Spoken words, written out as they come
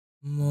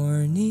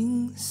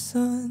morning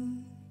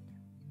sun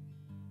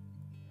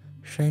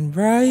shine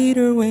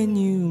brighter when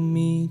you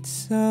meet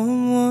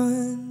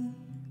someone,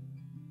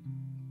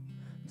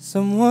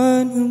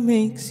 someone who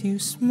makes you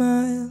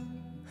smile,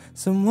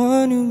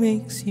 someone who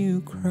makes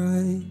you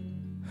cry,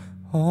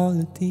 all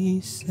at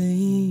the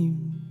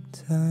same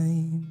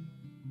time.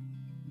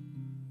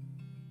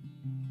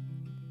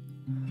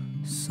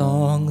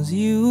 Songs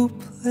you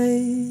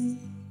play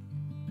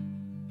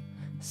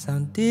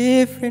sound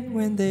different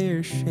when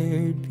they're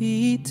shared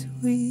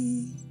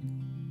between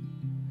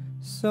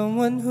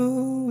someone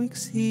who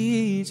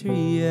exceeds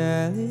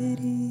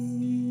reality,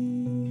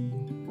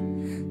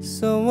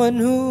 someone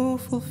who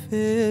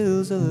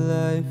fulfills a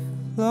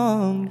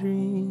lifelong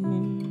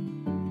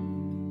dream.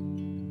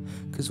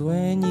 'Cause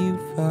when you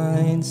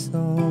find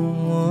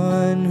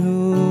someone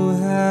who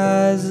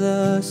has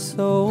a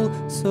soul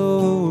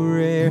so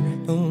rare,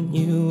 don't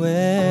you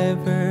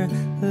ever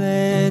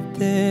let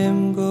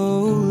them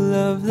go.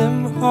 Love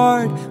them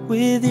hard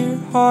with your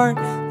heart,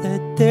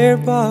 let their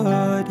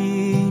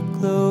body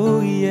glow.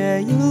 Yeah,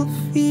 you'll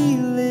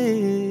feel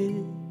it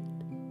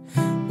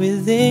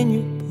within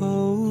your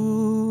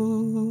bones.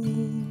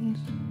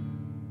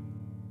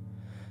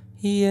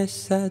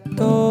 Yes, I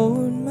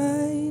don't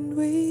mind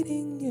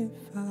waiting if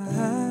I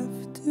have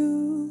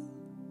to,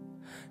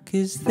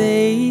 'cause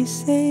they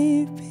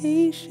say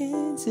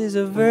patience is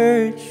a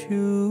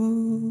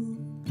virtue.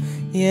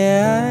 Yeah,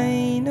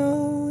 I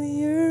know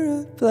you're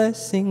a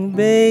blessing,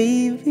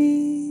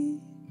 baby,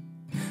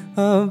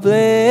 a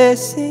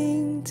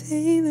blessing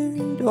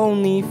tailored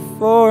only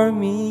for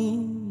me.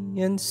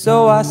 And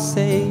so I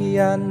say,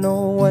 I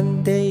know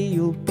one day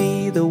you'll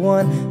be the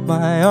one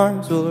my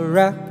arms will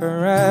wrap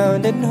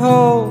around and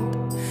hold,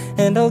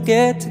 and I'll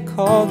get to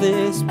call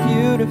this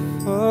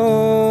beautiful.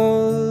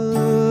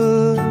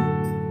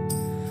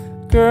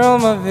 Girl,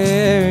 my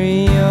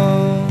very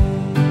own.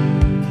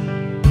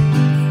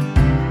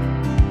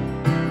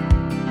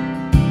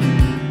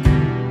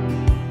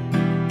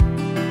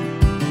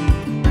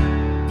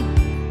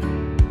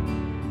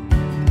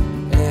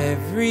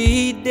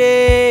 Every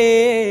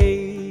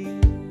day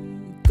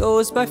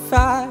goes by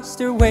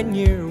faster when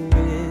you're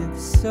with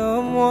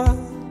someone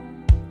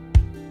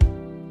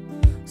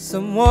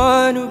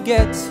who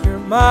gets your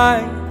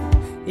mind,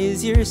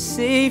 is your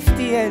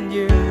safety and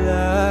your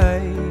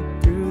light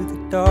through the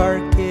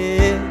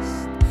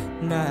darkest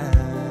nights.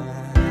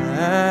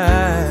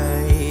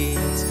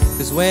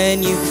 'Cause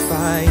when you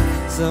find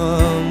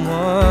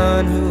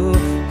someone who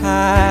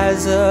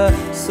has a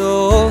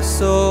soul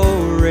so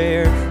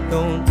rare,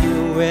 don't you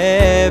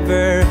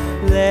ever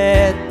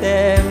let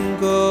them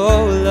go.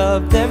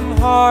 Love them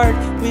hard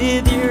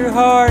with your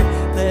heart,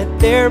 let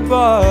their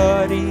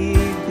body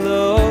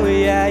glow.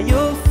 Yeah,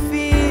 you'll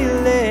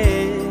feel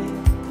it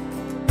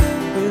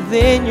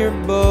within your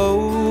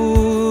bones.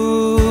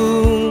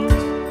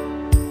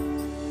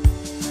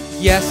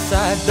 Yes,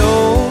 I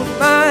don't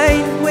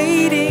mind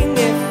waiting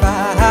if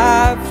I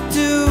have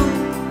to,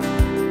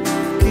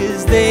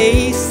 'cause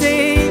they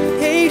say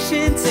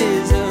patience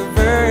is a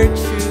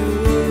virtue.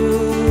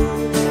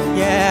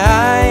 Yeah,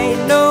 I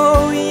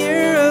know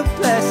you're a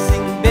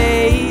blessing,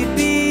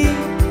 baby,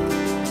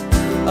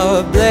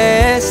 a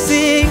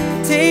blessing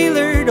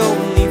tailored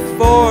only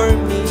for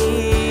me.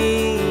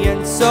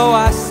 And so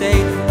I say,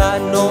 I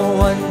know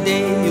one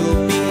day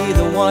you'll be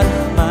the one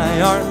my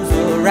arms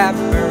will wrap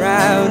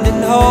around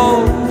and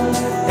hold,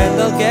 and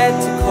I'll get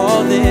to call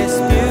this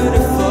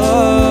beautiful.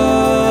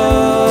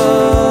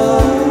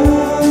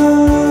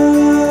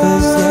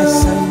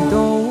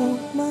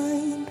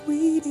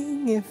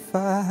 If I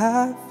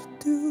have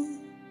to,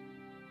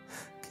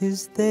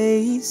 'cause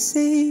they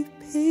say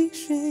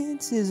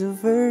patience is a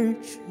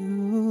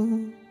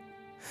virtue.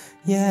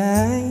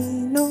 Yeah, I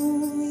know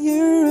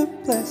you're a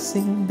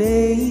blessing,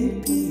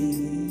 baby,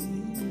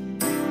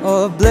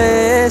 a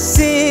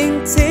blessing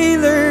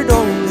tailored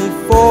only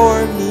for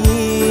me.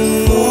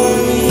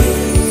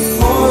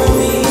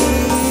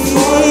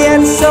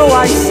 And so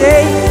I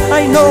say,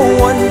 I know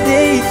one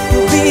day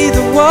you'll be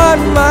the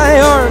one my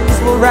arms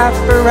will wrap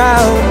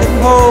around and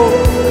hold,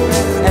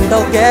 and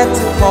I'll get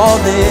to call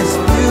this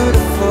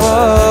beautiful.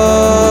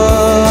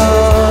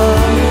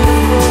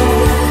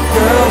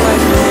 Girl, my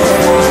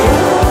very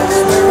own, I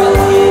swear I'll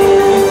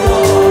give you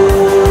all,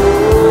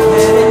 my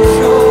head and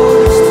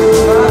shoulders to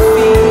my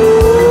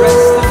feet, the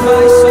rest of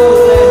my soul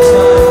and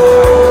my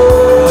heart.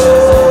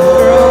 'Cause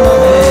girl, my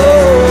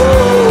very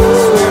own, I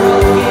swear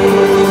I'll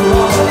give you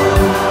all,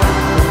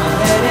 my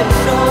head and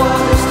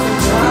shoulders to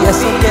my feet. Yes,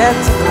 I'll get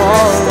to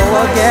call